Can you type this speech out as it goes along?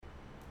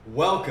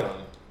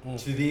Welcome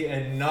to the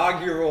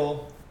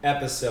inaugural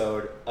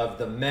episode of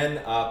the Men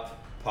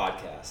Up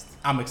podcast.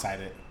 I'm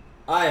excited.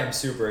 I am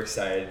super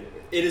excited.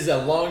 It is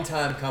a long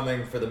time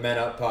coming for the Men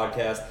Up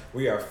podcast.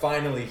 We are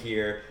finally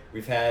here.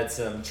 We've had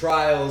some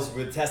trials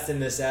with testing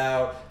this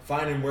out,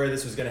 finding where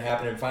this was going to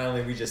happen, and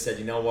finally we just said,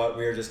 you know what,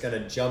 we are just going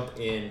to jump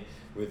in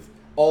with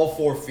all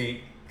 4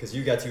 feet, because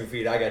you got 2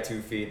 feet, I got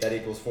 2 feet, that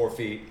equals 4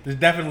 feet. This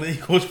definitely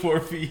equals 4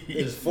 feet.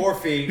 There's 4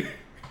 feet,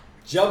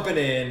 jumping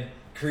in,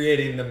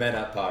 creating the Men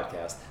Up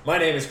podcast. My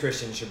name is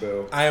Christian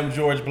Shabu. I am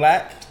George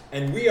Black.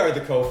 And we are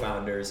the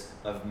co-founders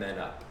of Men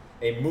Up,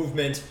 a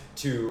movement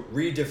to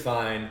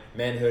redefine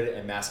manhood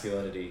and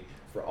masculinity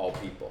for all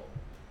people.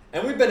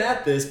 And we've been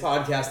at this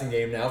podcasting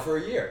game now for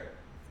a year.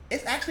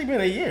 It's actually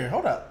been a year.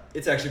 Hold up.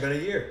 It's actually been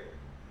a year.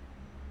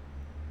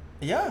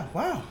 Yeah,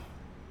 wow.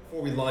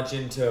 Before we launch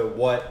into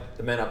what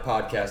the Men Up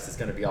podcast is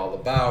going to be all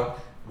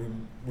about,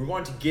 we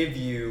want to give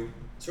you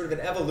sort of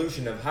an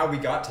evolution of how we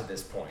got to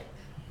this point.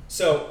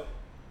 So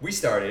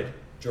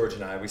George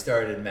and I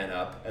started Men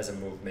Up as a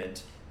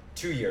movement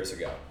 2 years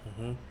ago.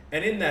 Mm-hmm.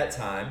 And in that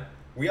time,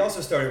 we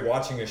also started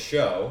watching a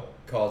show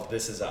called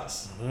This Is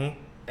Us. Mm-hmm.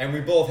 And we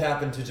both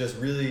happened to just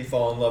really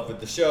fall in love with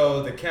the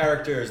show, the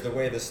characters, the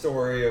way the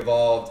story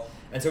evolved.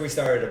 And so we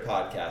started a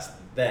podcast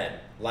then,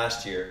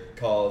 last year,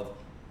 called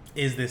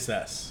Is This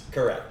Us?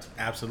 Correct.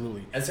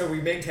 Absolutely. And so we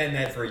maintained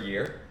that for a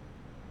year.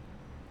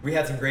 We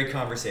had some great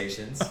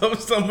conversations.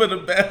 Some of the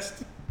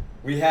best.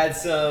 We had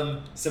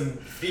some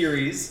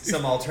theories,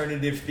 some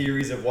alternative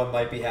theories of what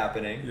might be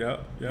happening. Yeah.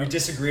 We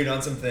disagreed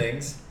on some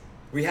things.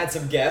 We had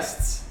some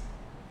guests.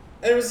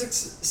 And it was a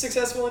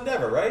successful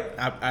endeavor, right?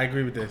 I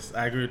agree with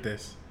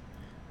this.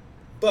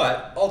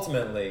 But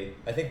ultimately,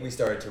 I think we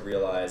started to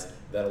realize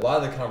that a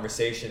lot of the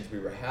conversations we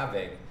were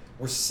having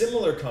were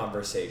similar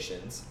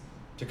conversations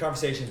to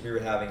conversations we were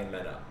having in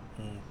Men Up.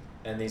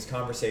 And these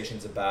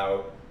conversations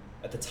about,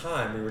 at the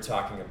time, we were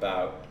talking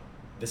about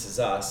This Is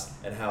Us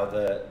and how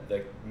the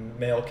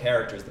male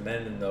characters, the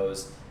men in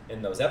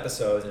those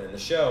episodes and in the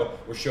show,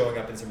 were showing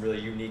up in some really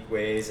unique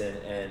ways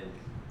and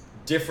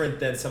different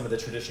than some of the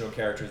traditional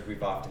characters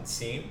we've often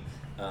seen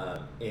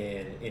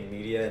in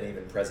media and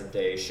even present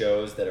day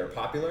shows that are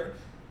popular.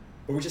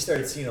 But we just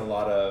started seeing a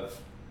lot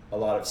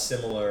of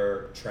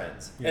similar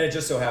trends. Yeah. And it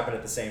just so happened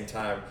at the same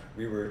time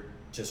we were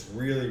just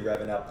really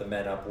revving up the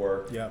Men Up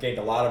work, gained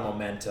a lot of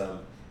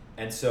momentum,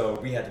 and so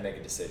we had to make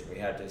a decision. We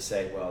had to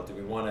say, well, do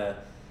we want to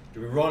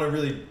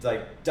really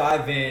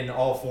dive in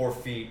all 4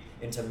 feet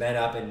into Men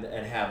Up and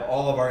have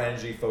all of our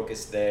energy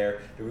focused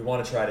there? Do we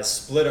want to try to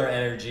split our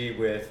energy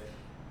with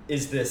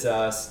Is This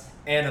Us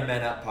and a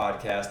Men Up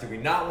podcast? Do we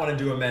not want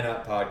to do a Men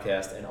Up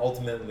podcast? And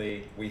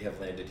ultimately, we have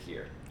landed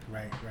here.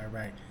 Right.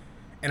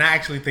 And I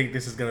actually think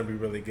this is going to be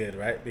really good,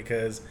 right?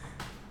 Because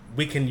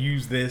we can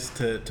use this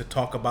to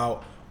talk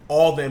about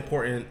all the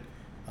important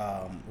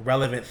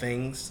relevant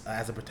things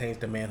as it pertains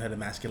to manhood and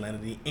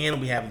masculinity.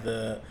 And we have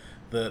the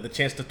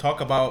chance to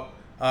talk about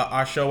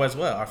our show as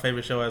well, our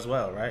favorite show as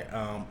well, right?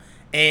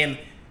 And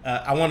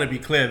I want to be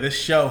clear, this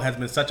show has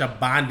been such a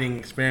bonding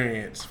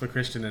experience for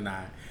Christian and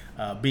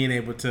I, being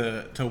able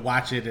to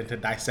watch it and to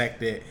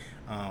dissect it.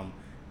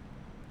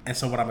 And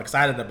so what I'm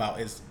excited about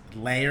is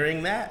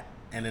layering that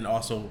and then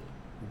also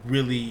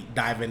really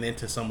diving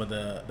into some of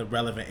the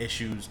relevant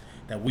issues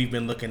that we've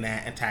been looking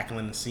at and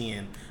tackling and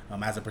seeing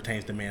as it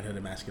pertains to manhood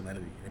and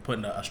masculinity and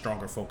putting a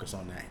stronger focus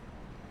on that.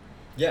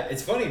 Yeah,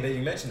 it's funny that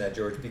you mentioned that,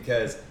 George,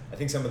 because I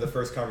think some of the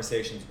first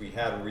conversations we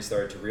had where we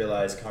started to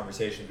realize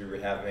conversations we were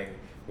having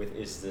with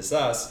Is This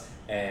Us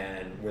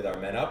and with our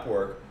Men Up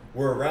work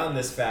were around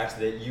this fact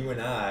that you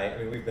and I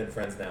mean, we've been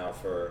friends now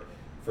for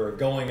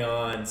going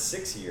on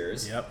 6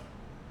 years. Yep.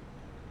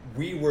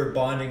 We were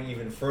bonding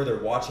even further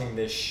watching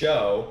this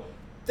show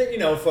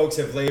that, folks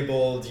have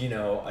labeled,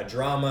 a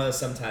drama,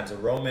 sometimes a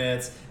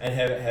romance, and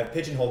have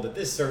pigeonholed that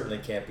this certainly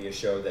can't be a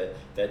show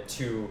that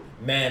 2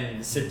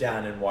 men sit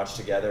down and watch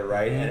together,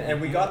 right? Mm-hmm.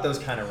 And we got those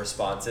kind of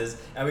responses,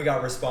 and we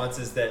got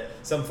responses that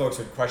some folks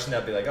would question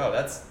that, be like, oh,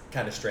 that's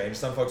kind of strange.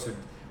 Some folks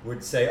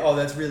would say, oh,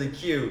 that's really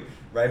cute,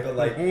 right?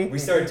 But we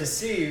started to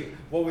see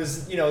what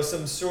was,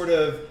 some sort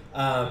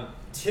of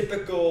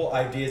typical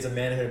ideas of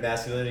manhood and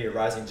masculinity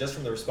arising just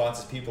from the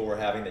responses people were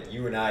having that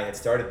you and I had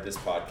started this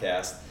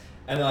podcast.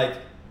 And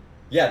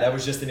that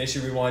was just an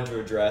issue we wanted to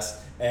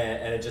address,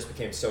 and it just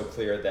became so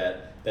clear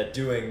that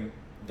doing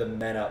the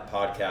Men Up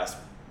podcast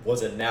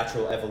was a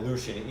natural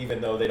evolution,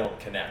 even though they don't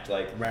connect.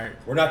 Right.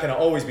 We're not going to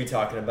always be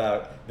talking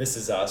about This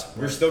Is Us.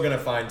 We're still going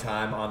to find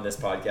time on this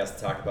podcast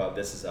to talk about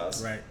This Is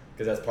Us, right?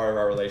 Because that's part of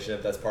our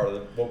relationship. That's part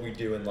of what we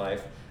do in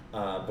life.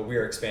 But we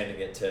are expanding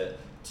it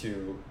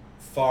to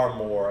far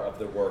more of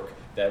the work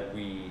that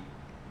we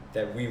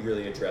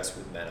really address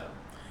with Men Up.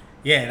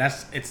 Yeah,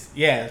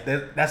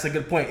 that's a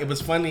good point. It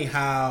was funny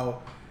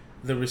how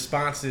the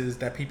responses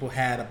that people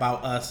had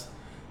about us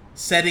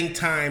setting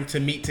time to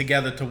meet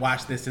together to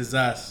watch This Is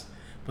Us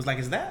was like,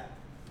 is that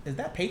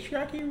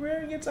patriarchy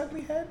rearing its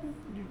ugly head?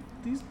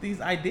 These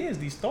ideas,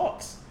 these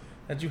thoughts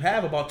that you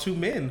have about 2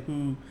 men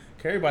who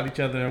care about each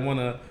other and want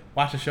to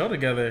watch a show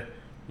together,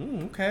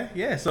 Okay,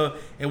 yeah. So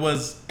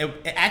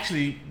it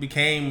actually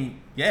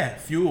became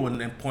fuel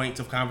and points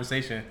of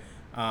conversation,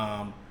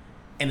 and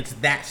it's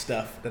that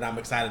stuff that I'm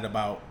excited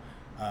about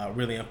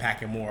really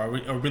unpacking more,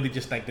 or really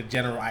just like the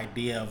general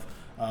idea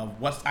of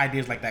what's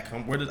ideas like that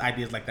come, where does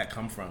ideas like that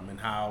come from, and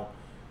how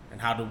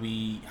do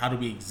we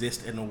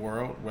exist in a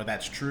world where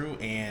that's true,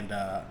 and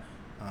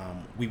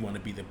we want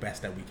to be the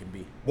best that we can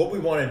be. What we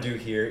want to do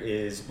here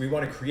is we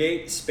want to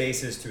create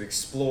spaces to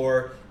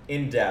explore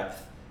in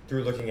depth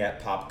through looking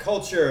at pop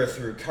culture,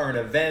 through current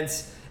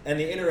events, and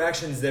the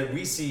interactions that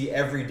we see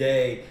every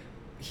day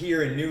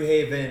here in New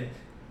Haven,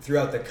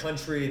 throughout the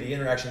country, the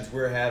interactions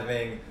we're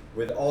having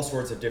with all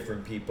sorts of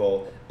different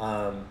people,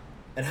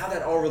 and how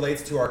that all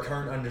relates to our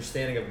current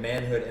understanding of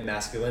manhood and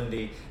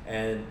masculinity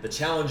and the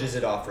challenges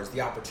it offers, the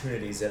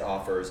opportunities it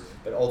offers,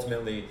 but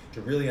ultimately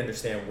to really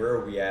understand where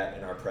are we at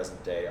in our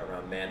present day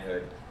around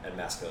manhood and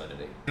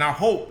masculinity. And our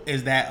hope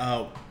is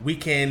that we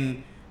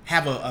can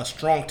have a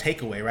strong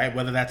takeaway, right?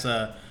 Whether that's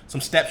some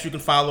steps you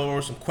can follow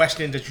or some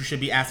questions that you should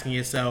be asking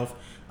yourself,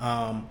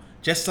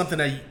 just something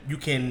that you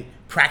can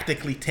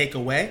practically take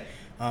away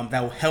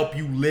that will help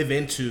you live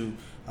into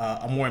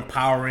a more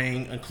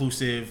empowering,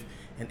 inclusive,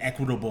 and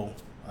equitable,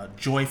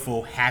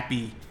 joyful,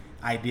 happy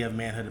idea of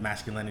manhood and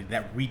masculinity,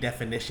 that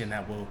redefinition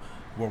that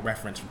we'll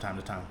reference from time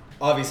to time.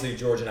 Obviously,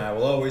 George and I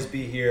will always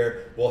be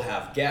here. We'll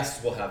have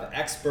guests, we'll have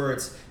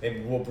experts,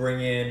 maybe we'll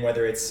bring in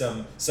whether it's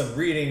some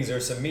readings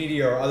or some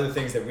media or other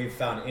things that we've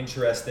found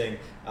interesting,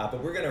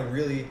 but we're going to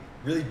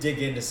really dig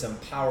into some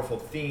powerful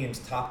themes,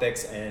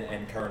 topics,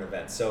 and current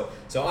events. So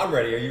I'm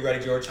ready. Are you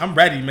ready, George? I'm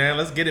ready, man.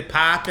 Let's get it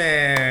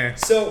popping.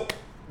 So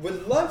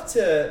would love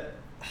to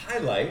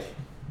highlight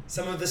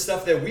some of the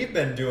stuff that we've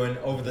been doing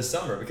over the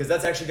summer, because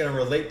that's actually going to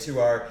relate to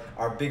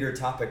our bigger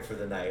topic for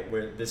the night,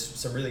 where there's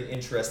some really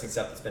interesting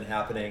stuff that's been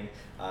happening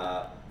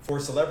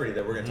for celebrity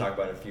that we're going to talk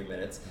about in a few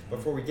minutes.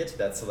 Before we get to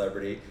that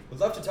celebrity, we'd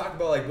love to talk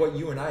about like what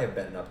you and I have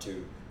been up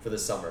to for the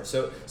summer.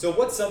 So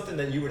what's something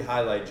that you would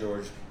highlight,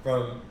 George,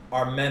 from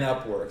our Men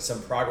Up work,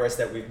 some progress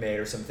that we've made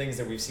or some things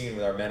that we've seen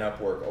with our Men Up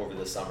work over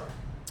the summer?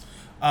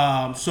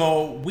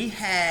 So we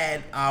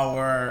had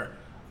our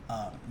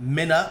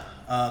Men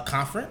Up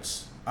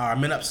conference, our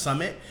Men Up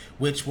Summit,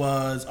 which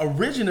was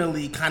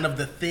originally kind of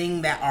the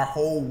thing that our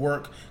whole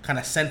work kind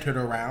of centered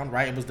around,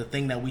 right? It was the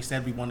thing that we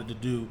said we wanted to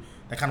do,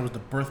 that kind of was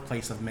the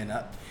birthplace of Men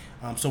Up.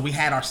 So we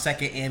had our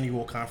second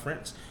annual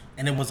conference,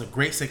 and it was a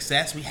great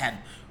success. We had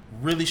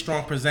really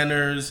strong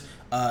presenters.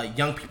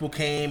 Young people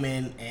came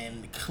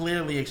and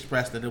clearly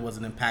expressed that it was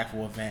an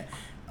impactful event,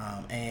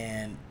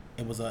 and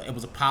it was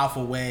a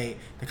powerful way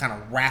to kind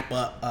of wrap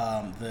up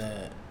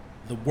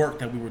the work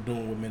that we were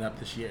doing with Men Up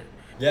this year.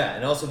 Yeah,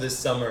 and also this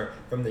summer,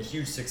 from the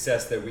huge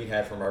success that we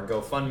had from our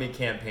GoFundMe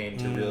campaign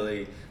to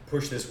really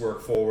push this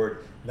work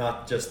forward,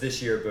 not just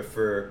this year, but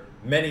for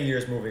many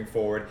years moving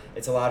forward,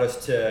 it's allowed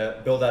us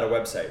to build out a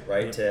website,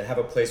 right? To have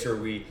a place where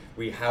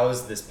we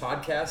house this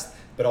podcast,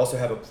 but also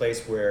have a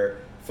place where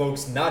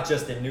folks, not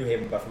just in New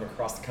Haven, but from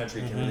across the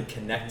country, can really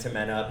connect to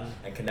Men Up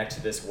and connect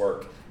to this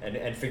work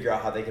and figure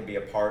out how they can be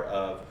a part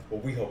of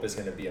what we hope is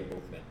going to be a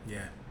movement.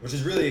 Yeah. Which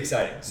is really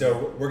exciting.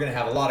 So we're going to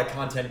have a lot of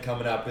content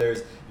coming up.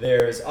 There's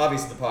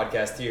obviously the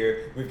podcast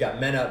here. We've got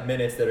Men Up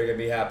Minutes that are going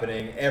to be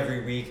happening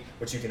every week,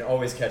 which you can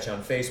always catch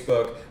on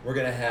Facebook. We're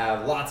going to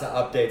have lots of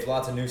updates,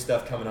 lots of new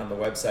stuff coming on the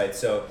website.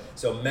 So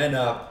Men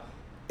Up,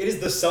 it is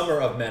the summer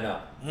of Men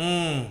Up.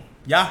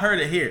 Y'all heard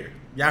it here.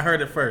 Y'all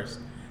heard it first.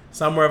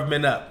 Summer of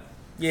Men Up.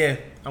 Yeah,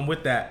 I'm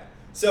with that.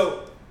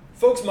 So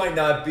folks might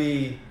not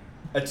be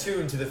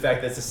attuned to the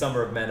fact that it's the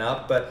summer of Men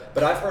Up, but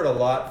I've heard a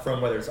lot from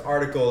whether it's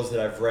articles that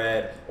I've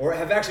read or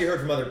have actually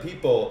heard from other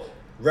people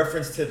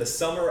reference to the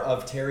summer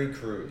of Terry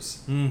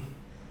Crews.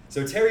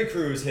 So Terry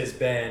Crews has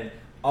been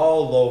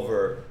all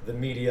over the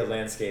media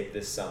landscape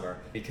this summer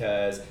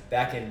because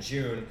back in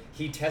June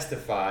he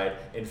testified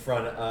in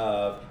front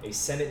of a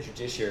Senate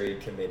Judiciary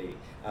Committee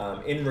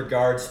in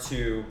regards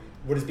to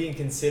what is being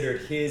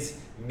considered his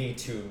Me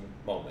Too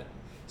moment.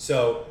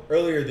 So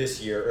earlier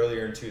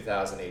in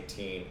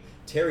 2018,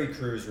 Terry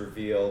Crews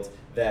revealed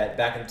that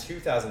back in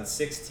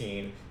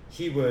 2016,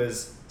 he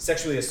was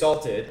sexually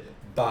assaulted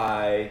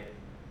by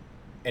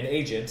an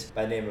agent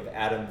by the name of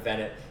Adam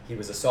Bennett. He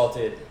was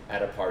assaulted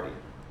at a party,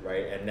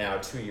 right? And now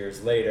 2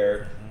 years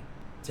later,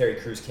 Terry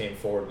Crews came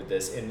forward with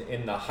this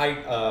in the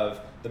height of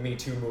the Me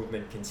Too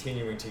movement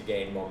continuing to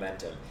gain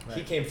momentum. Right.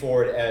 He came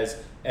forward as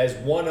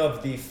one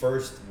of the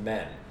first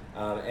men.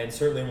 And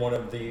certainly one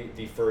of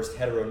the first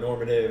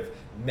heteronormative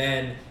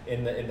men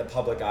in the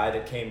public eye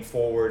that came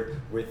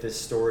forward with this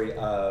story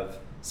of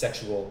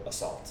sexual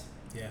assault.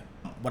 Yeah.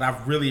 What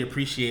I've really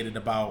appreciated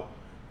about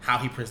how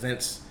he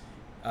presents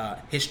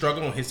his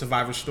struggle and his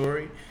survivor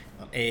story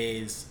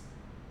is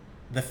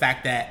the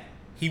fact that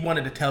he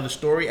wanted to tell the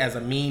story as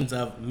a means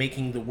of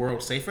making the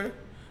world safer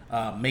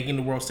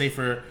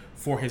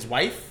for his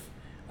wife,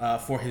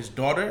 for his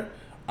daughter,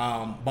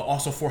 but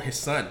also for his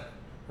son,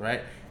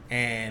 right?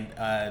 And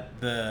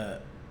the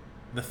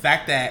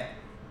fact that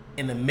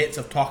in the midst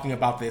of talking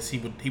about this, he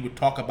would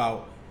talk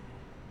about,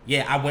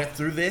 yeah, I went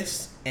through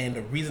this, and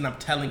the reason I'm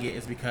telling it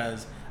is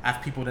because I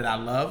have people that I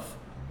love,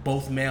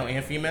 both male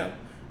and female,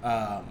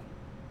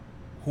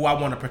 who I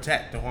want to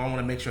protect and who I want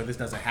to make sure this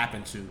doesn't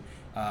happen to.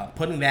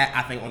 Putting that,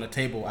 I think, on the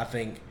table, I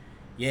think,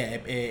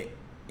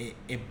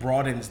 it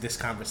broadens this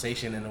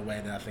conversation in a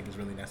way that I think is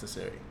really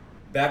necessary.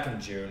 Back in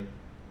June,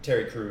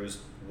 Terry Crews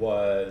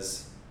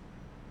was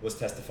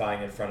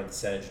testifying in front of the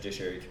Senate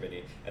Judiciary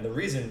Committee, and the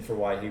reason for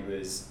why he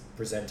was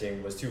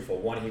presenting was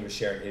twofold. One, he was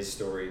sharing his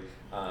story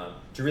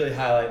to really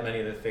highlight many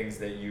of the things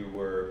that you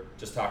were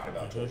just talking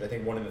about, George. I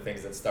think one of the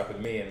things that stuck with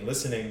me in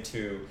listening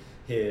to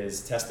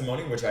his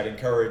testimony, which I'd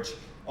encourage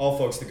all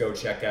folks to go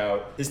check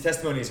out, his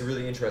testimony is a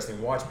really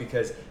interesting watch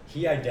because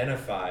he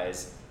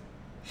identifies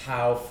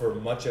how for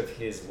much of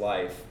his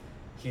life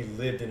he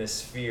lived in a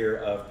sphere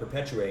of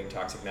perpetuating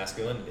toxic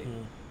masculinity.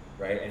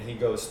 Right? And he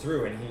goes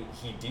through and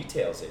he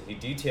details it. He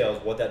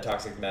details what that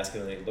toxic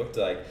masculinity looked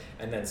like,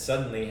 and then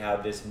suddenly how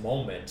this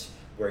moment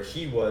where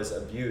he was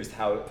abused,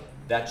 how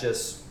that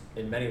just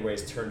in many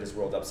ways turned his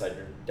world upside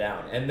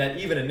down. And that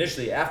even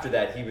initially after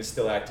that, he was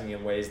still acting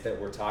in ways that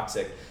were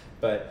toxic.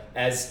 But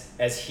as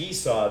he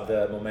saw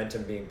the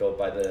momentum being built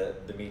by the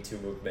Me Too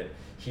movement,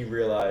 he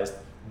realized,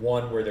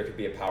 one, where there could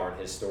be a power in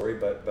his story,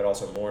 but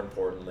also more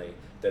importantly,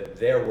 that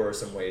there were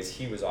some ways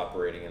he was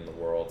operating in the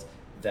world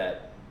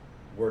that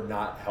were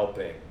not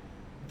helping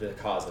the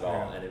cause at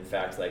all. And in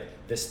fact, like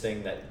this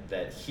thing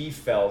that he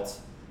felt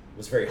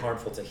was very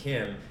harmful to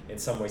him, in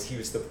some ways he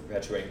was still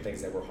perpetuating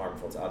things that were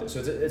harmful to others. So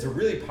it's a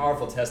really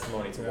powerful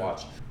testimony to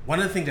watch. One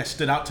of the things that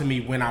stood out to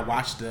me when I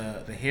watched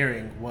the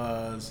hearing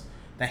was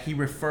that he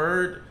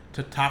referred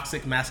to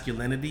toxic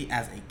masculinity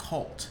as a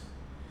cult.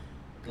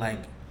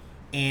 Like,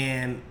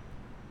 and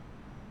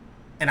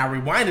I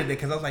rewinded it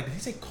because I was like, did he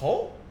say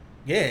cult?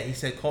 Yeah, he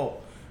said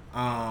cult.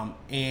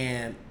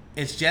 And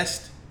it's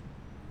just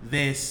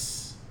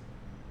this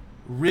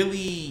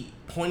really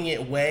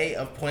poignant way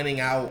of pointing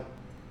out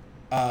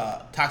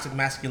toxic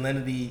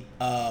masculinity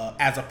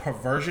as a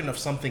perversion of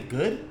something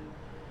good,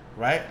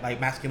 right?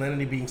 Like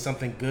masculinity being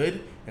something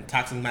good and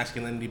toxic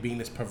masculinity being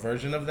this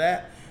perversion of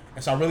that.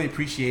 And so I really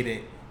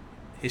appreciated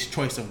his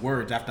choice of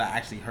words after I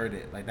actually heard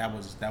it. Like it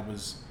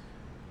was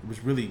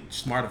really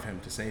smart of him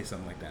to say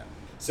something like that.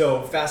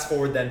 So fast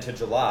forward then to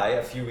July,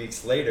 a few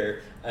weeks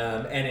later,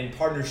 and in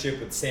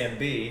partnership with Sam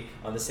B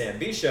on the Sam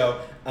B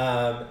Show,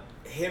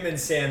 him and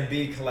Sam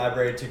B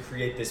collaborated to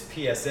create this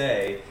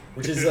PSA,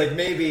 which is like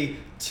maybe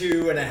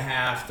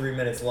 2.5, 3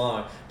 minutes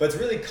long, but it's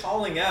really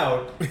calling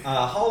out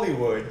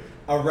Hollywood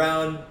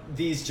around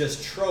these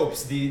just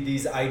tropes,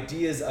 these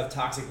ideas of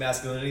toxic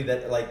masculinity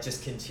that like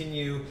just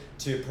continue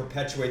to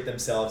perpetuate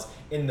themselves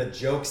in the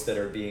jokes that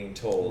are being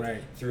told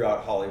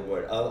throughout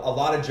Hollywood. A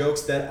lot of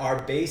jokes that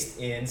are based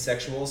in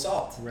sexual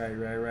assault.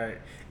 Right.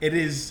 It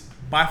is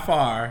by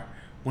far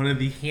one of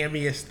the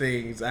hammiest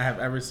things I have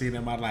ever seen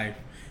in my life,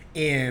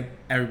 and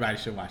everybody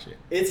should watch it.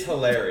 It's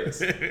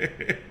hilarious.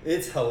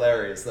 It's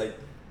hilarious. Like,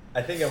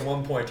 I think at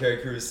one point Terry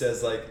Crews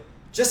says like,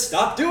 just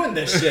stop doing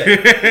this shit.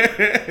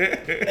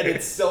 And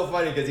it's so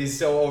funny because he's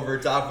so over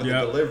top with the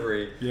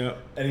delivery. Yeah.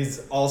 And he's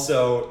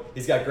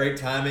got great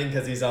timing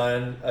because he's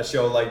on a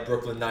show like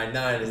Brooklyn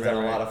Nine-Nine. He's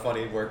done a lot of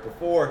funny work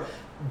before.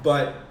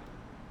 But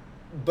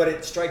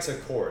it strikes a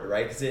chord,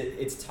 right? Because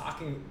it's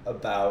talking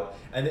about,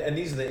 and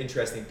these are the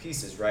interesting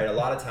pieces, right? A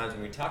lot of times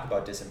when we talk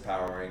about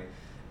disempowering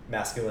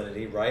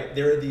masculinity, right?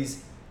 There are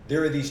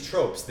these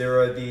tropes, there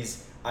are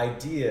these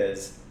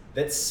ideas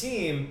that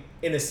seem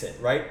innocent,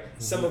 right? Mm-hmm.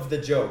 Some of the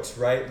jokes,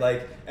 right?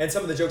 Like, and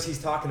some of the jokes he's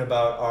talking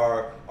about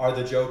are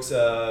the jokes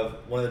of,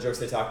 one of the jokes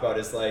they talk about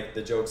is like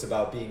the jokes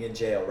about being in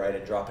jail, right?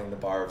 And dropping the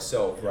bar of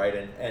soap, right?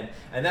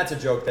 And that's a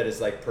joke that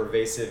is like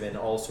pervasive in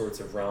all sorts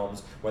of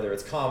realms, whether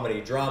it's comedy,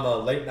 drama,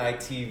 late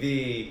night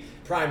TV,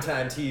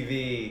 primetime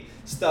TV,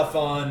 stuff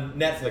on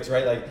Netflix,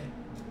 right? Like,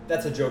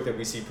 that's a joke that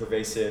we see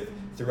pervasive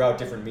throughout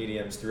different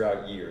mediums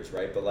throughout years,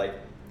 right? But like,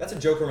 that's a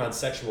joke around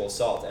sexual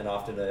assault, and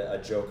often a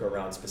joke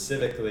around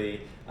specifically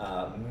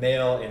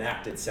male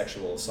enacted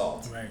sexual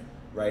assault,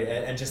 right?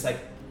 And just like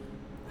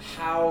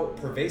how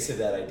pervasive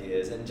that idea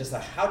is, and just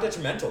like how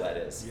detrimental that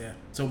is. Yeah.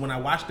 So when I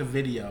watched the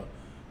video,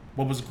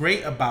 what was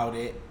great about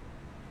it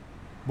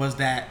was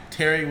that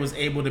Terry was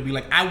able to be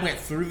like, I went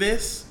through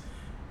this,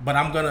 but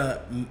I'm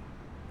gonna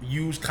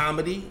use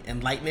comedy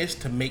and lightness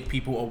to make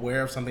people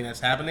aware of something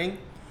that's happening.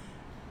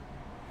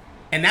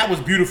 And that was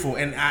beautiful,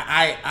 and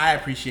I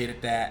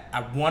appreciated that. I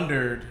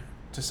wondered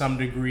to some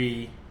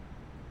degree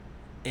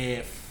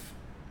if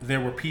there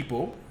were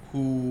people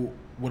who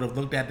would have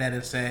looked at that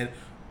and said,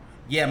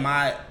 yeah,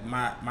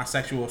 my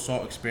sexual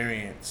assault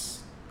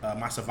experience,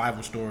 my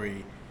survival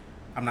story,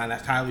 I'm not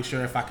entirely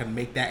sure if I can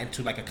make that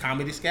into like a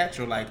comedy sketch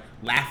or like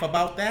laugh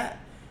about that.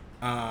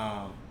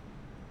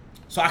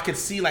 So I could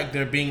see like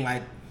there being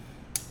like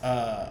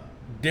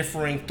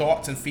differing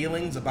thoughts and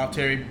feelings about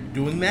Terry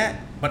doing that,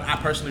 but I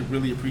personally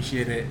really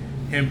appreciated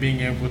him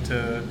being able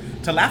to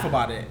laugh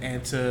about it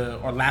and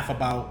or laugh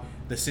about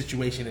the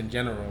situation in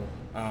general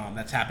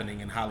that's happening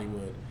in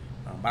Hollywood.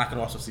 But I could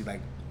also see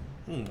like,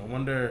 I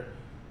wonder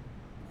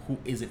who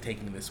isn't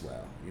taking this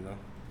well, you know?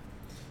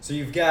 So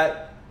you've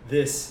got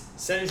this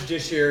Senate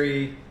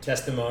Judiciary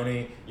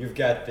testimony. You've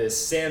got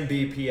this Sam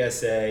B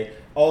PSA.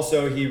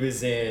 Also, he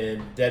was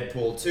in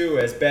Deadpool 2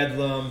 as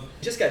Bedlam. You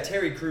just got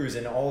Terry Crews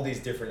in all these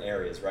different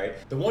areas, right?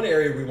 The one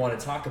area we want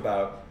to talk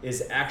about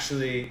is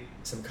actually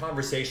some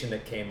conversation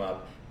that came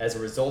up as a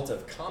result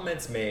of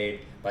comments made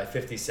by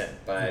 50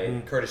 Cent,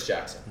 by Curtis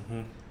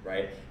Jackson,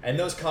 right? And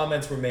those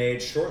comments were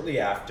made shortly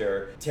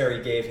after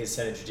Terry gave his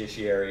Senate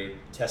Judiciary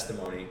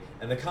testimony.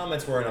 And the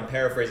comments were, and I'm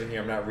paraphrasing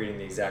here, I'm not reading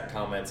the exact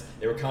comments,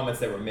 they were comments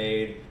that were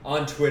made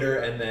on Twitter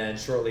and then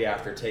shortly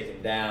after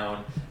taken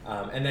down.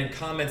 And then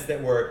comments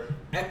that were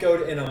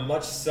echoed in a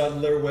much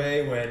subtler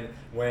way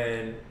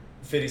when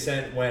 50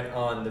 Cent went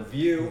on The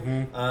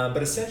View.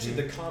 But essentially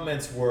the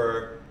comments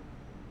were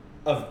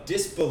of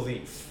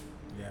disbelief,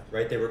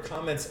 right? They were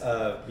comments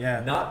of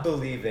not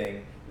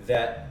believing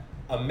that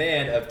a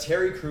man of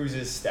Terry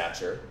Crews'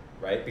 stature,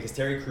 right? Because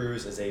Terry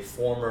Crews is a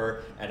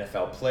former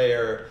NFL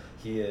player.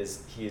 He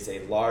is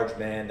a large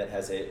man that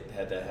has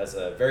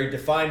a very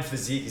defined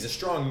physique. He's a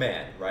strong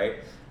man, right?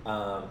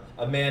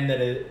 A man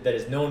that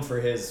is known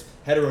for his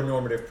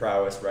heteronormative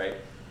prowess, right?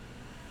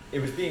 It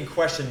was being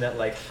questioned that,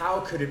 like, how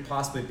could it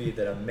possibly be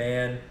that a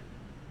man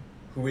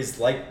who is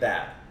like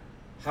that,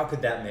 how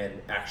could that man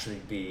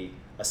actually be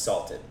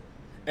assaulted?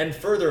 And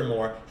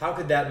furthermore, how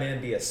could that man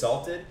be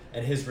assaulted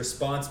and his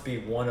response be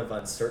one of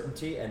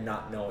uncertainty and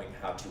not knowing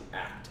how to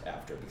act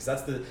after? Because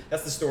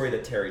that's the story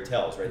that Terry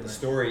tells, right? The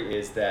story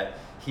is that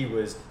he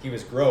was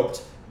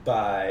groped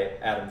by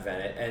Adam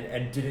Bennett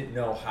and didn't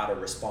know how to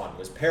respond,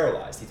 was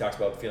paralyzed. He talks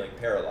about feeling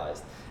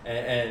paralyzed.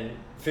 And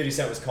 50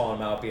 Cent was calling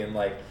him out, being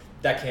like,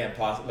 that can't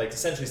possibly, like,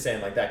 essentially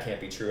saying, like, that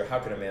can't be true. How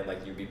could a man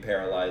like you be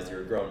paralyzed?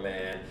 You're a grown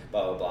man,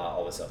 blah, blah, blah,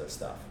 all this other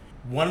stuff.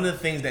 One of the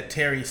things that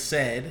Terry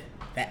said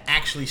that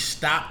actually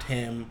stopped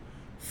him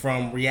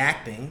from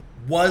reacting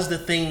was the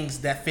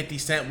things that 50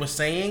 Cent was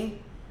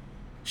saying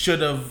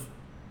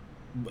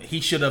he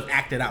should have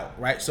acted out,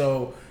 right?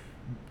 So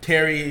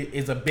Terry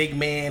is a big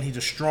man, he's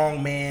a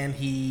strong man,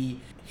 he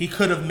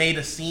could have made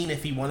a scene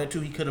if he wanted to,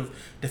 he could have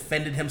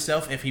defended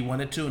himself if he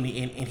wanted to, and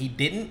he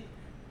didn't.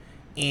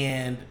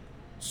 And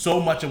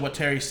so much of what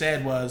Terry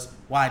said was,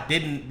 well, I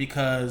didn't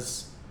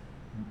because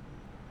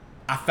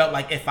I felt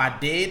like if I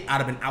did, I'd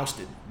have been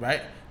ousted,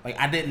 right? Like,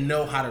 I didn't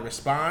know how to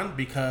respond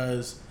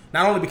because,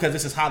 not only because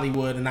this is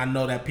Hollywood and I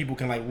know that people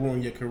can, like,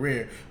 ruin your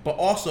career, but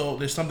also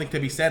there's something to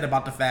be said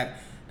about the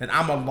fact that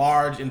I'm a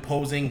large,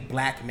 imposing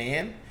black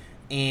man,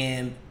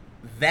 and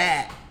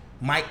that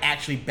might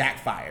actually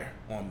backfire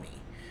on me.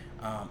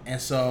 And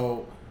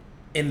so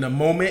in the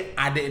moment,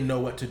 I didn't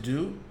know what to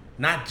do,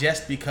 not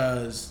just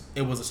because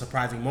it was a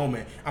surprising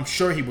moment. I'm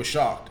sure he was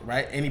shocked,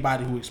 right?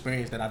 Anybody who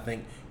experienced that, I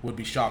think, would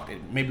be shocked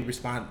and maybe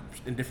respond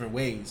in different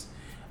ways.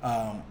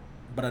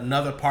 But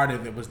another part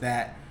of it was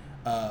that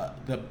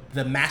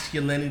the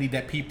masculinity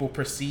that people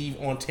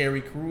perceive on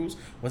Terry Crews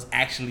was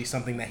actually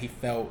something that he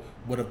felt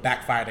would have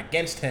backfired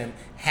against him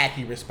had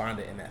he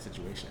responded in that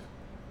situation.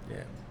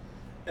 Yeah.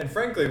 And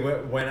frankly,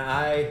 when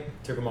I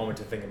took a moment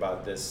to think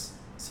about this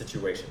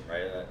situation,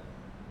 right,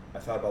 I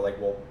thought about,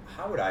 like, well,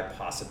 how would I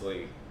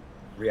possibly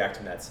react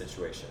in that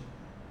situation?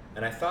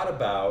 And I thought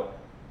about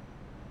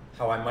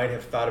how I might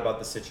have thought about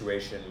the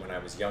situation when I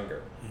was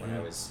younger, when I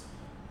was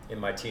in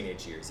my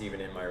teenage years,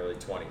 even in my early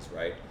 20s,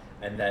 right?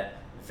 And that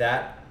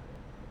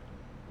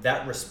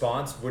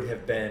response would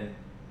have been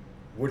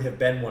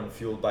one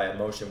fueled by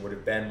emotion, would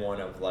have been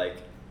one of, like,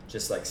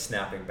 just, like,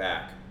 snapping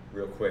back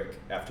real quick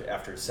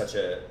after such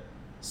an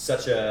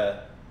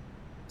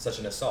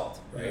assault,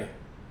 right? Yeah.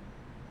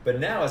 But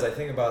now, as I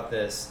think about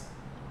this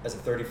as a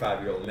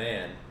 35-year-old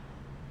man,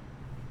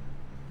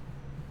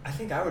 I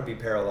think I would be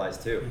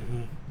paralyzed too.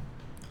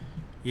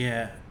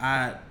 Yeah,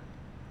 I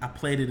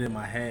played it in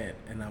my head,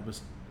 and I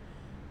was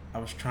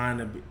trying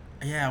to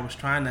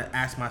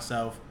ask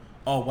myself,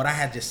 oh, would I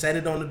have just set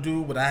it on the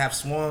dude? Would I have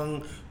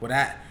swung?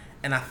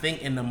 And I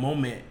think in the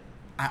moment,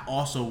 I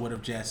also would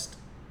have just,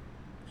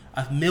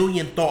 a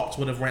million thoughts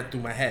would have went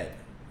through my head.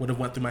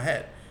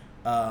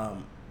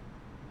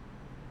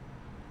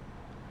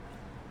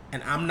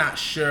 And I'm not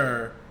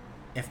sure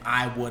if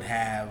I would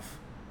have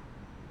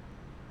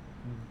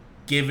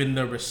given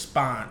the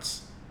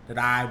response that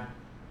I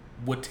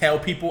would tell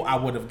people I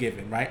would have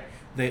given, right?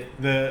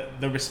 The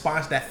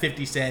response that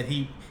 50 said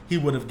he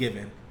would have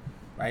given,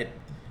 right?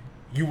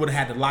 You would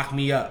have had to lock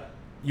me up.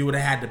 You would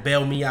have had to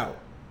bail me out,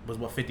 was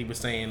what 50 was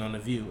saying on The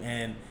View.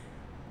 And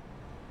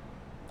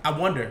I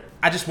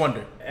just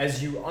wonder.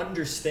 As you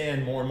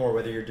understand more and more,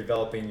 whether you're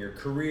developing your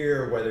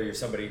career, whether you're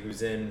somebody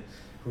who's in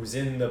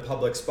the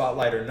public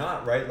spotlight or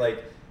not, right?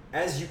 Like,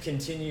 as you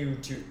continue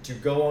to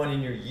go on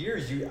in your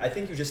years, I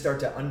think you just start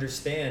to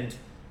understand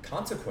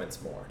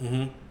consequence more,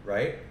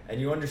 right?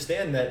 And you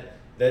understand that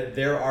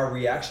there are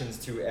reactions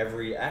to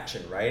every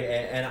action, right?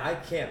 And I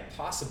can't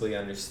possibly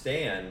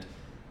understand,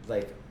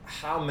 like,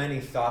 how many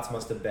thoughts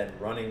must have been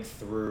running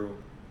through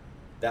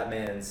that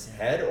man's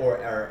head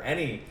or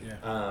any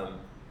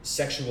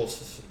sexual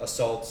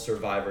assault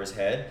survivor's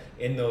head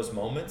in those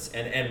moments,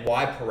 and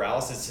why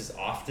paralysis is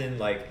often,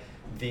 like,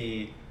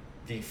 the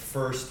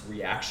first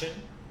reaction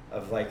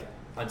of, like,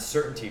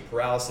 uncertainty,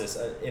 paralysis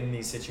in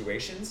these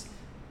situations,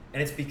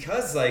 and it's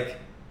because like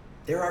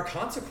there are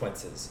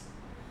consequences.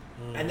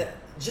 And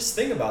just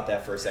think about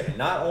that for a second.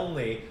 Not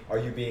only are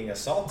you being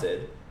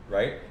assaulted,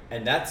 right,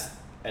 and that's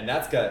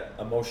got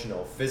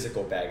emotional,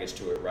 physical baggage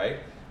to it, right?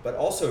 But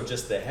also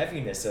just the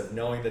heaviness of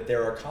knowing that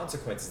there are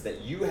consequences,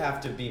 that you have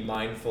to be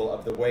mindful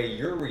of the way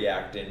you're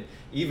reacting,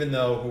 even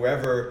though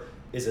whoever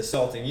is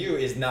assaulting you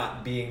is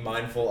not being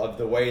mindful of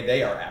the way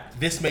they are acting.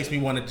 This makes me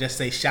want to just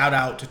say shout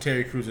out to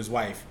Terry Crews's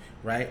wife,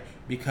 right?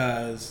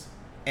 Because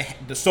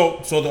the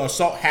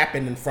assault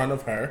happened in front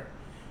of her,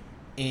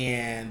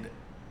 and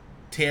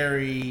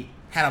Terry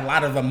had a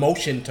lot of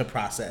emotion to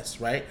process,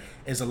 right?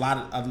 Is a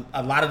lot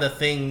of the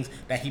things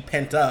that he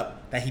pent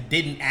up that he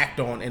didn't act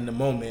on in the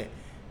moment,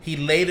 he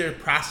later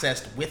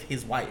processed with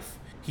his wife.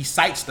 He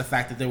cites the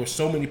fact that there were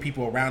so many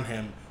people around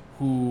him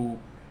who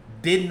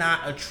did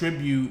not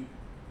attribute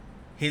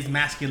his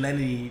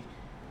masculinity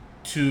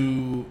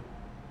to,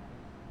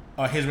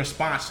 or his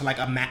response to like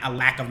a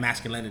lack of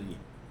masculinity.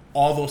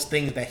 All those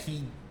things that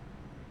he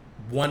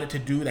wanted to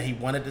do, that he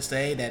wanted to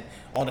say, that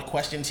all the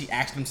questions he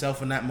asked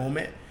himself in that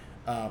moment,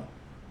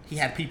 he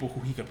had people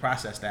who he could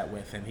process that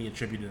with, and he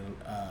attributed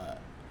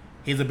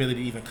his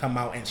ability to even come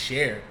out and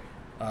share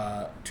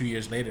 2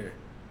 years later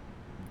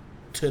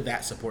to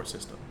that support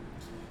system.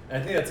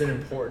 And I think that's an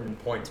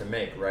important point to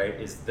make, right?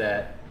 Is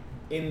that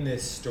in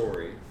this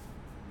story,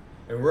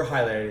 and we're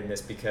highlighting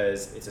this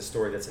because it's a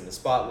story that's in the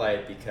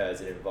spotlight,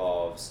 because it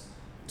involves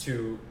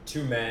two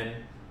men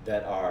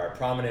that are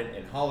prominent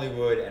in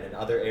Hollywood and in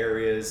other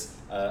areas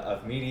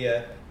of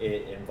media.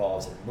 It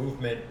involves a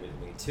movement with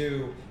Me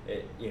Too.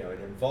 It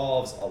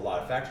involves a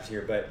lot of factors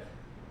here,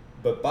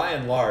 but by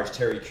and large,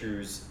 Terry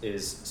Crews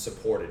is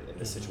supported in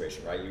this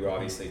situation, right? You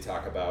obviously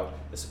talk about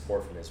the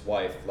support from his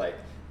wife, like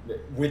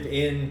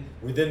within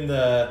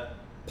the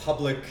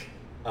public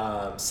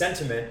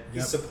sentiment,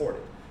 he's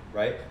supported,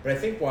 right? But I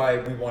think why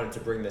we wanted to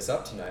bring this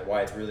up tonight,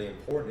 why it's really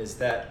important, is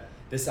that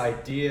this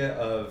idea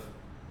of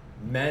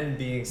men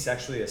being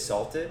sexually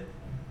assaulted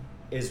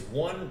is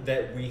one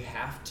that we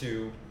have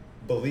to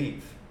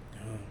believe.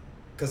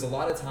 Because a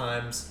lot of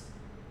times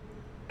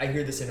I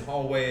hear this in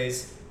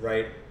hallways,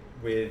 right,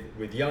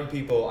 with young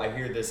people. I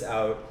hear this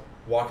out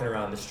walking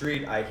around the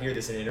street. I hear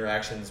this in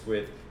interactions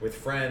with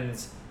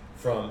friends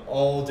from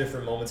all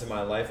different moments in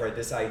my life, right?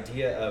 This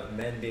idea of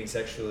men being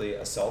sexually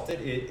assaulted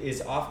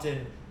is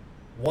often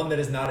one that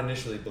is not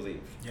initially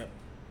believed. Yep.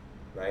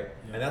 Right?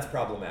 Yep. And that's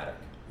problematic.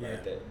 Right?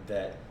 Yeah.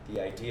 That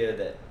the idea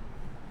that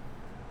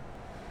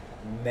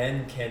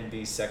men can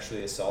be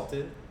sexually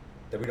assaulted,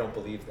 that we don't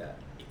believe that.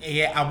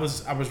 Yeah, I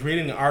was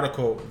reading an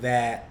article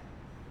that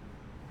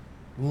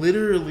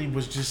literally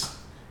was just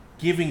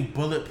giving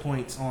bullet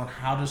points on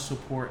how to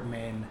support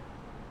men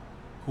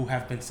who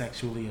have been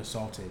sexually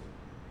assaulted.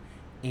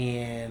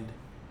 And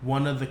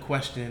one of the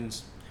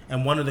questions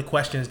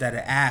that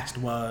it asked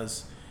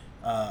was,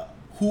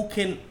 who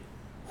can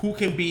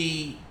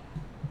be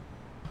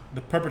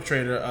the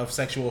perpetrator of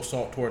sexual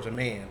assault towards a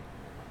man?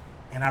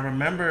 And I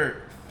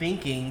remember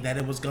thinking that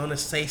it was going to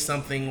say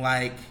something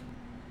like,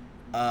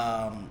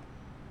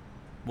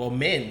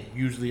 men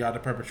usually are the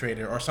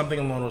perpetrator, or something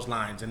along those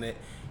lines. And it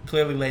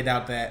clearly laid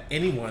out that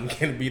anyone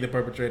can be the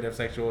perpetrator of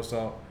sexual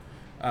assault.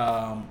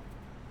 And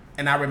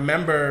I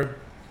remember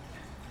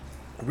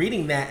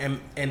reading that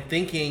and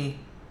thinking,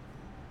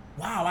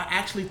 wow, I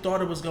actually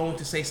thought it was going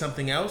to say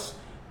something else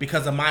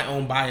because of my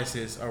own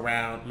biases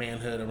around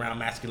manhood, around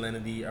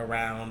masculinity,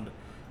 around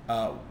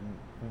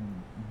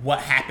what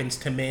happens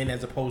to men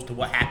as opposed to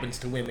what happens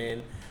to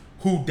women,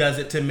 who does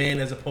it to men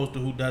as opposed to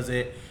who does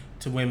it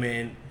to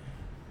women.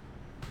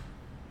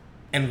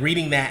 And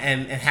reading that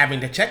and having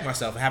to check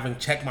myself, having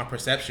checked my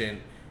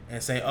perception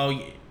and say, oh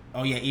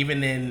yeah,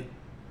 even in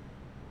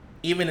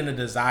the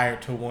desire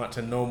to want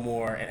to know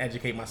more and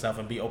educate myself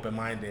and be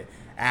open-minded,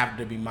 I have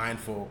to be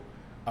mindful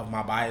of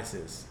my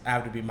biases. I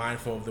have to be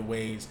mindful of the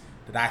ways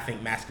that I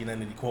think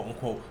masculinity, quote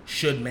unquote,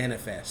 should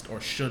manifest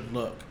or should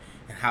look,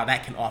 and how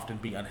that can often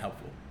be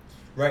unhelpful.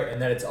 Right,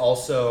 and that it's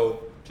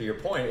also, to your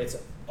point, it's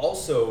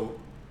also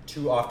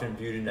too often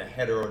viewed in a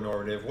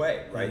heteronormative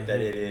way, right? Mm-hmm.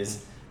 That it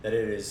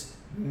is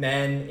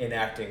men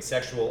enacting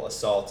sexual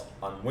assault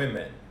on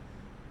women,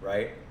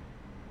 right?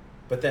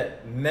 But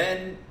that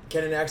men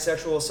can enact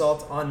sexual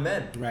assault on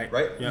men, right?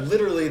 Yep.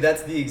 Literally,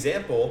 that's the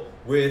example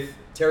with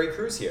Terry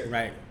Crews here,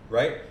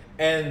 right?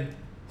 And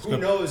who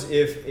knows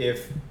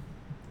if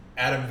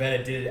Adam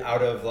Bennett did it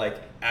out of like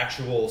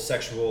actual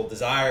sexual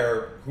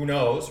desire? Who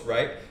knows,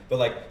 right? But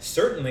like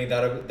certainly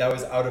that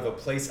was out of a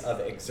place of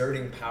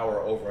exerting power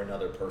over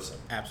another person.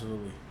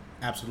 Absolutely,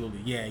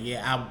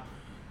 yeah.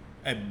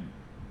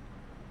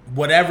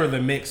 Whatever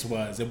the mix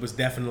was, it was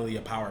definitely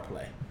a power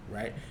play,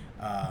 right?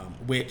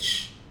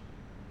 Which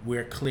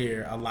we're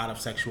clear, a lot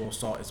of sexual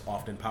assault is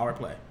often power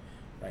play,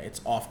 right? It's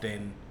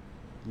often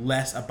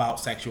less about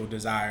sexual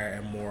desire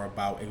and more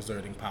about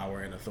exerting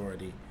power and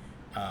authority,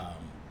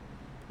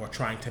 or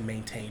trying to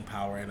maintain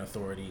power and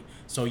authority.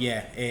 So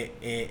yeah,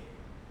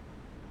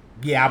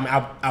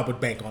 I would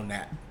bank on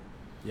that.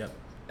 Yep.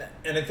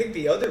 And I think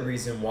the other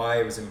reason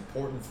why it was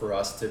important for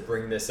us to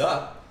bring this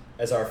up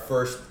as our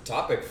first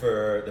topic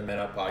for the Men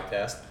Up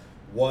podcast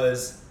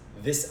was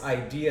this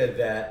idea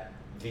that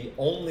the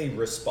only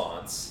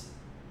response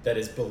that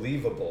is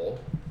believable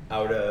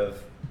out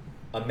of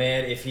a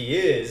man, if he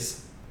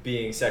is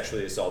being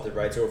sexually assaulted,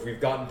 right? So if we've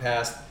gotten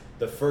past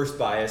the first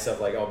bias of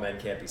like, oh, men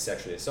can't be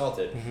sexually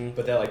assaulted,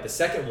 but that like the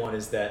second one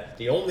is that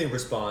the only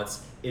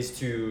response is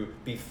to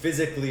be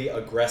physically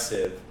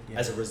aggressive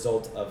as a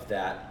result of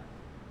that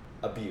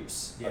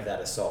abuse, of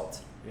that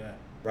assault. Yeah.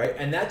 Right?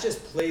 And that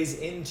just plays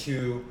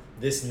into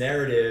this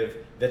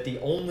narrative that the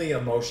only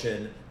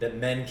emotion that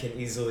men can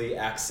easily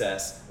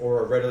access or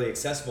are readily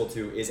accessible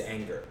to is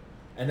anger.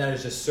 And that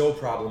is just so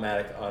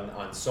problematic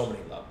on so many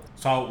levels.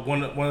 So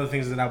one of the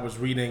things that I was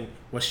reading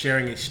was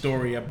sharing a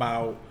story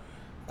about,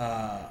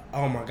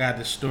 oh my God,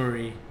 this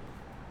story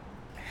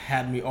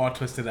had me all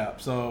twisted up.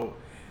 So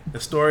the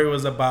story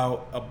was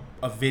about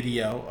a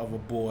video of a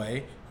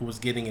boy who was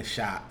getting his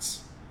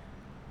shots.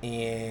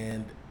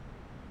 And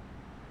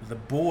the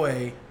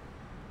boy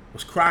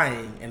was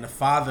crying, and the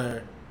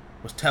father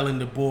was telling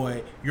the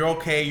boy, you're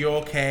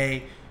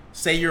okay,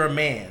 say you're a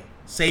man.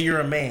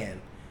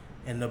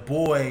 And the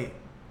boy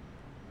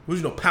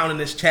was, pounding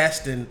his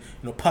chest and,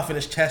 puffing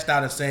his chest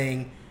out and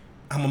saying,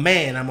 I'm a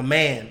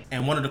man.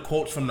 And one of the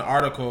quotes from the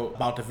article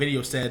about the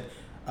video said,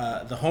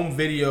 the home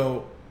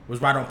video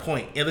was right on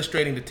point,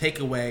 illustrating the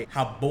takeaway,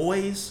 how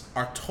boys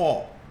are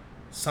taught,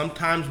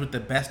 sometimes with the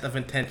best of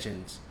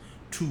intentions,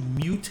 to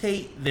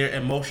mutate their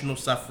emotional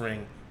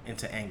suffering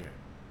into anger.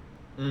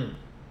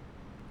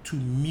 To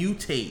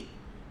mutate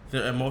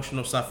their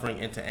emotional suffering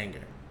into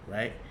anger,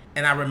 right?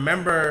 And I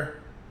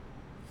remember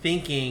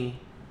thinking,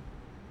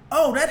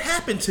 oh, that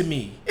happened to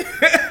me.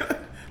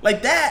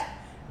 Like that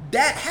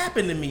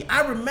happened to me.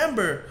 I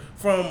remember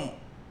from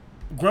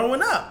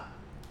growing up.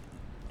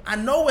 I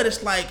know what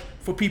it's like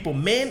for people,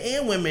 men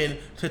and women,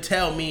 to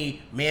tell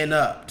me, man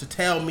up, to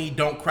tell me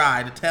don't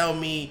cry, to tell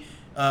me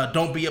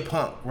don't be a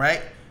punk,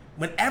 right?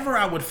 Whenever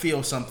I would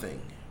feel something,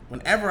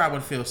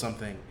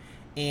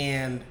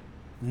 and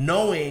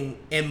knowing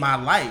in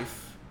my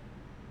life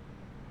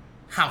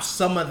how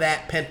some of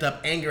that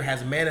pent-up anger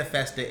has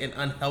manifested in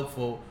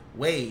unhelpful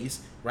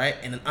ways, right,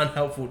 and in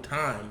unhelpful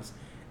times,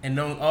 and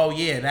knowing, oh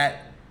yeah,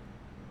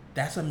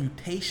 that's a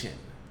mutation.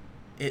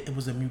 It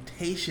was a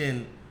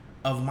mutation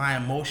of my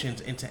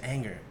emotions into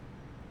anger,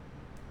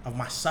 of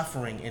my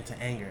suffering into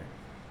anger.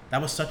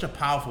 That was such a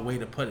powerful way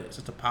to put it,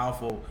 such a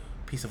powerful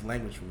piece of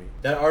language for me.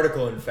 That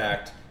article, in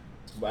fact,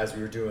 as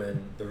we were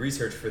doing the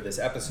research for this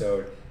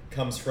episode,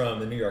 comes from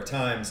the New York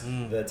Times.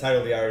 The title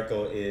of the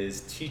article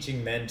is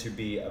Teaching Men to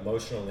Be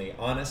Emotionally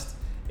Honest.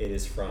 It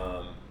is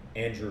from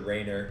Andrew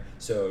Rayner,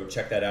 so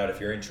check that out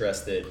if you're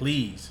interested.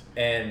 Please.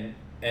 And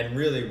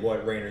really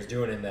what Rayner's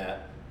doing in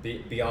that,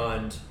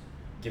 beyond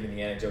giving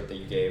the anecdote that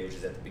you gave, which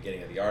is at the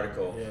beginning of the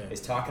article,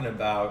 is talking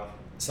about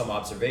some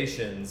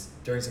observations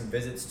during some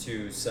visits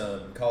to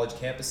some college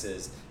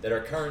campuses that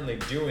are currently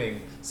doing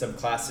some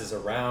classes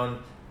around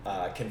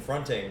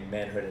confronting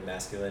manhood and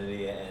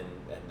masculinity and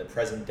the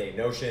present day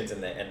notions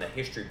and the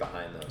history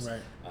behind those.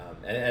 Right.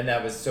 And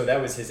that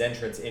was his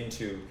entrance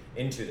into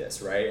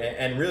this, right?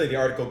 And really the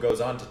article goes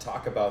on to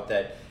talk about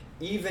that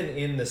even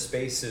in the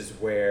spaces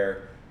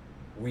where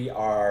we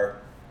are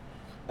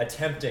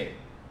attempting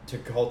to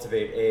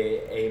cultivate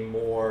a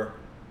more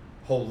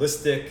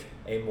holistic,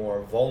 a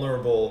more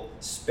vulnerable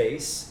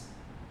space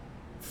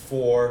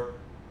for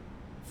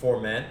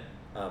men,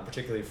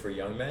 particularly for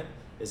young men,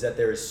 is that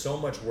there is so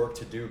much work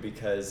to do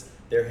because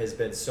there has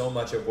been so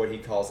much of what he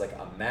calls like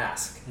a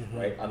mask,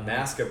 right? A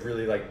mask of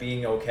really like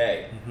being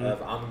okay,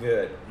 of I'm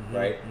good,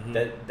 right?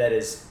 That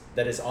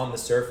is on the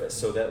surface,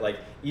 so that like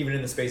even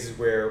in the spaces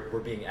where we're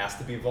being asked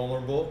to be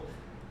vulnerable,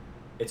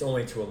 it's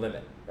only to a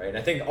limit, right? And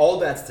I think all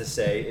that's to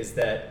say is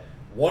that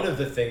one of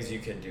the things you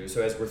can do,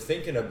 so as we're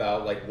thinking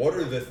about like what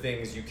are the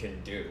things you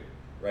can do,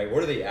 right?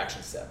 What are the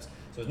action steps?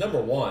 So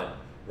number one,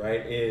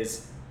 right,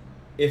 is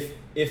if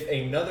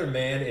another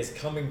man is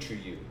coming to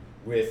you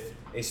with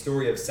a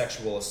story of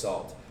sexual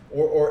assault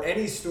or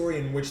any story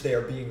in which they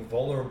are being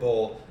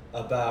vulnerable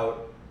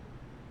about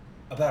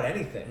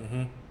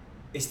anything,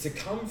 is to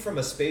come from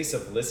a space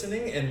of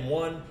listening and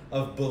one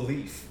of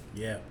belief.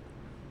 Yeah.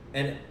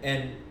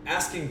 And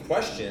asking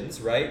questions,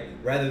 right,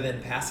 rather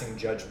than passing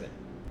judgment.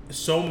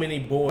 So many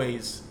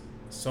boys,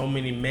 so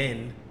many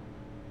men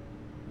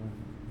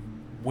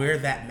wear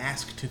that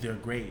mask to their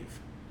grave.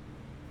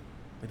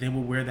 They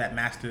will wear that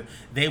mask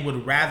they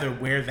would rather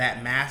wear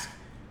that mask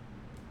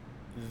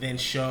than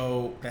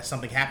show that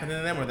something happened to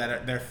them or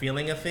that they're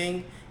feeling a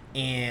thing,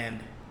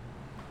 and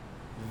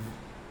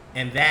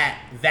that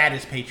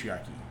is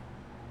patriarchy.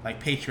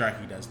 Like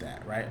patriarchy does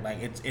that, right? Like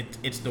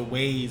it's the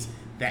ways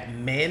that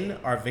men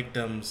are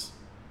victims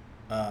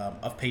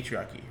of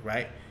patriarchy,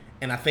 right?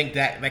 And I think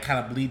that kind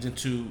of bleeds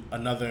into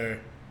another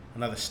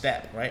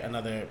step, right?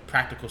 Another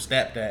practical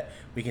step that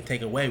we can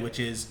take away, which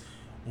is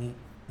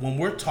when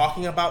we're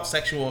talking about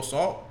sexual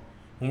assault,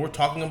 when we're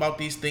talking about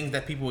these things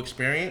that people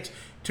experience,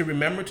 to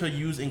remember to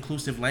use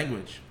inclusive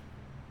language.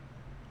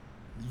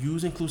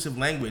 Use inclusive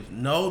language.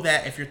 Know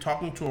that if you're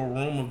talking to a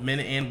room of men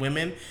and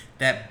women,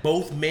 that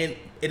both men,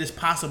 it is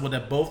possible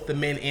that both the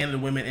men and the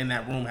women in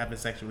that room have been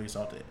sexually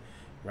assaulted,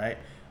 right?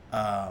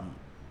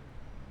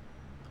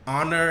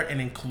 Honor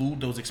and include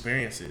those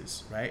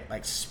experiences, right?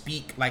 Like,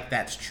 speak like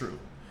that's true.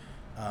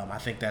 I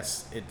think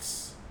that's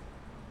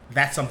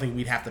something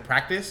we'd have to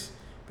practice,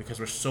 because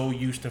we're so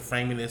used to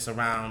framing this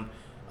around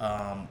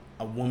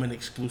a woman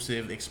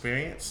exclusive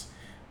experience,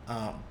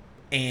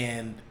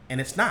 and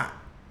it's not.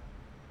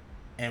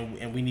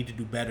 And we need to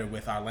do better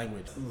with our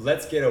language.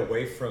 Let's get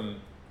away from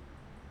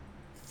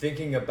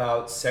thinking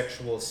about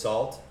sexual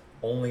assault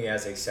only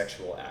as a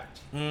sexual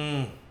act.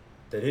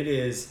 That it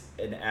is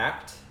an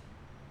act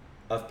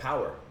of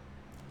power,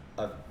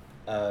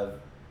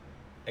 of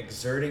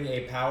exerting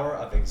a power,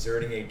 of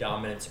exerting a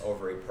dominance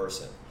over a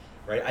person,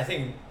 right? I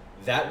think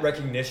that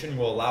recognition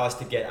will allow us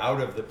to get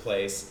out of the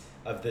place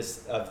of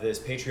this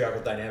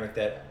patriarchal dynamic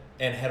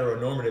and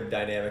heteronormative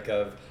dynamic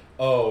of,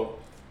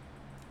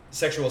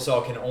 sexual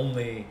assault can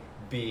only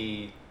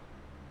be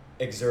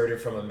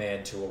exerted from a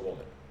man to a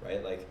woman,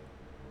 right? Like,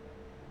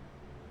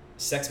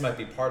 sex might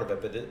be part of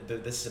it,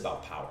 but this is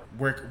about power.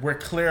 We're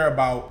clear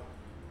about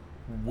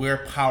where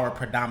power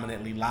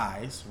predominantly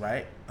lies,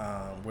 right?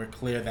 We're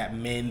clear that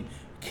men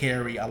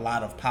carry a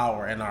lot of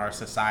power in our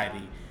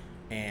society,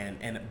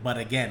 but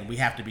again, we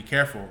have to be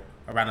careful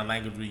around the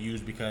language we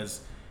use,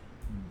 because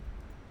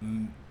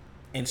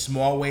in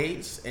small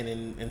ways and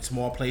in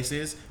small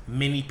places,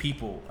 many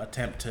people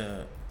attempt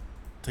to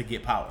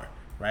get power,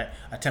 right?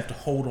 Attempt to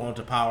hold on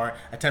to power,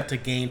 attempt to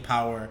gain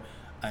power,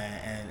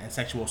 and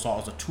sexual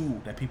assault is a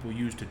tool that people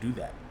use to do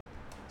that.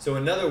 So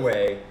another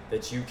way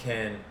that you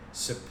can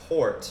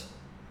support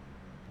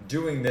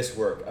doing this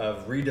work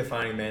of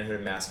redefining manhood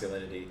and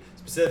masculinity,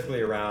 specifically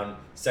around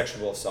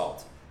sexual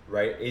assault,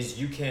 right, is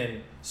you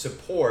can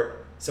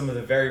support some of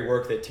the very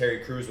work that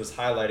Terry Crews was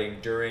highlighting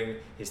during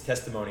his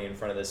testimony in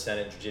front of the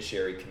Senate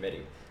Judiciary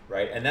Committee,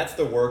 right? And that's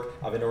the work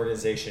of an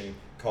organization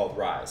called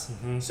RISE.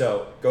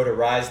 So go to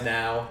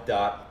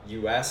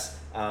risenow.us.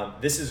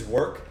 This is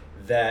work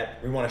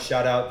that we want to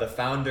shout out the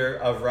founder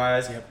of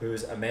RISE,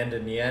 who's Amanda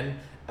Nguyen.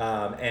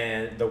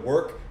 And the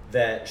work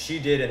that she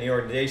did and the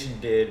organization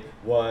did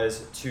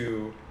was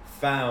to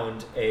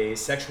found a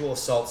Sexual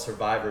Assault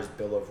Survivors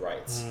Bill of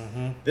Rights.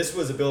 This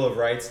was a Bill of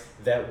Rights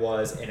that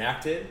was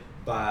enacted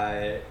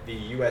by the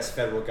U.S.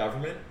 federal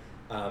government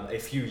a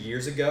few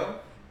years ago,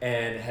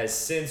 and has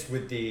since,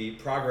 with the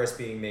progress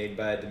being made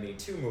by the Me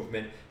Too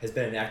movement, has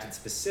been enacted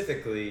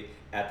specifically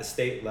at the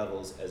state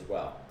levels as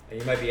well. And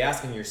you might be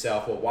asking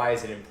yourself, well, why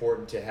is it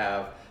important to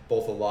have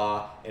both a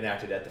law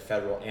enacted at the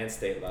federal and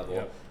state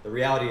level? The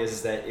reality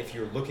is that if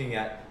you're looking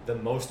at the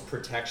most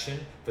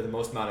protection for the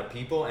most amount of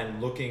people and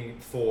looking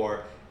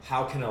for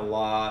how can a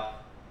law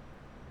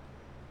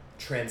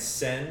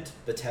transcend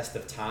the test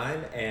of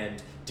time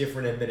and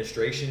different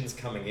administrations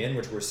coming in,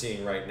 which we're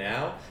seeing right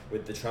now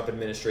with the Trump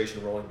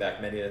administration rolling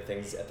back many of the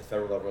things at the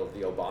federal level of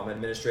the Obama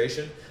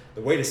administration,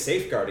 the way to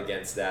safeguard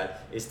against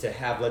that is to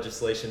have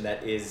legislation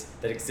that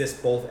exists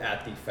both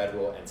at the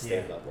federal and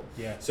state level.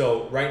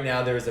 So right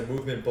now there is a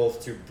movement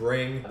both to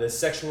bring the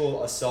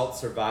Sexual Assault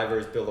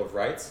Survivors Bill of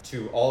Rights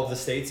to all of the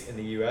states in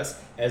the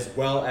U.S., as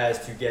well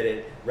as to get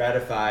it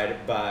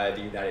ratified by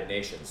the United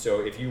Nations.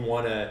 So if you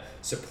want to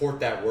support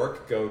that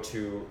work, go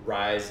to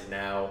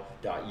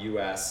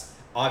risenow.us.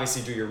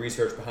 Obviously do your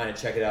research behind it,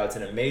 check it out. It's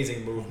an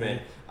amazing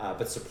movement,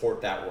 but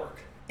support that work.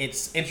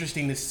 It's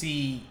interesting to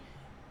see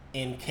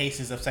in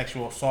cases of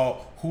sexual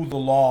assault who the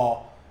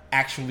law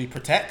actually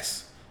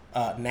protects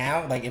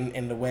now, like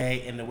in the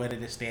way that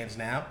it stands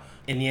now.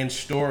 In Yen's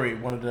story,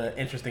 one of the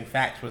interesting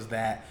facts was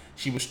that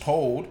she was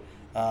told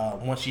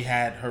once she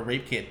had her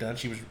rape kit done,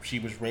 she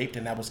was raped,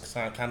 and that was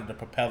kind of the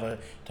propeller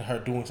to her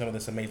doing some of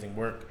this amazing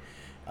work.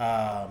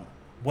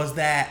 Was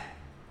that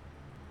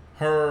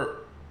her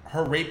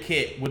rape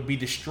kit would be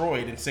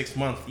destroyed in 6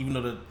 months, even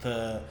though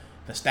the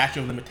statute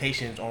of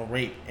limitations on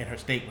rape in her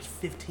state was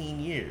 15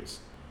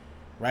 years,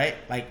 right?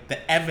 Like, the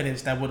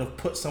evidence that would have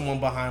put someone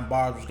behind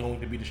bars was going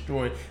to be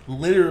destroyed.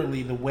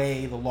 Literally, the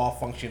way the law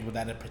functioned was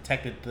that it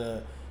protected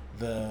the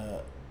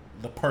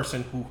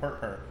person who hurt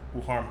her, who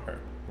harmed her,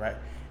 right?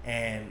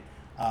 And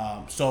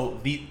so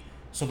the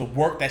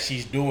work that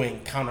she's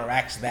doing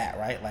counteracts that,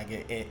 right? Like,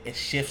 it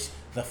shifts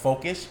the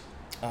focus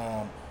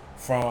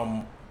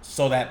from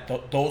so that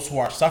those who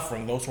are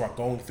suffering, those who are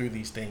going through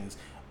these things,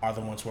 are the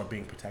ones who are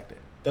being protected.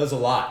 That was a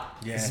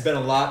lot. This has been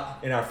a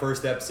lot in our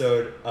first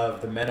episode of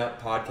the Men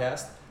Up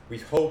podcast. We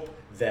hope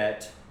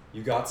that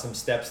you got some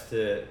steps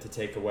to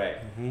take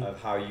away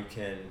of how you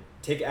can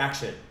take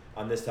action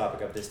on this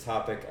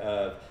topic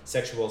of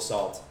sexual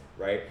assault,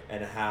 right?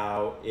 And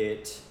how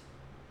it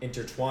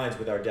intertwines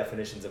with our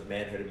definitions of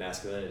manhood and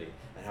masculinity,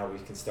 and how we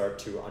can start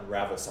to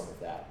unravel some of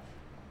that.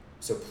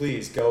 So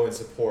please go and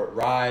support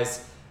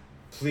RISE.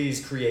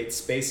 Please create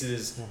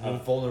spaces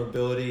of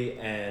vulnerability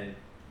and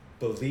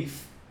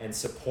belief and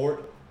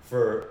support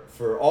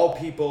for all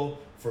people,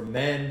 for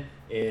men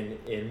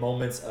in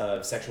moments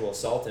of sexual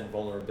assault and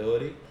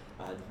vulnerability.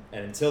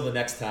 And until the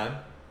next time,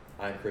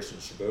 I'm Christian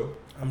Shabu.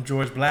 I'm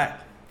George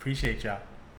Black. Appreciate y'all.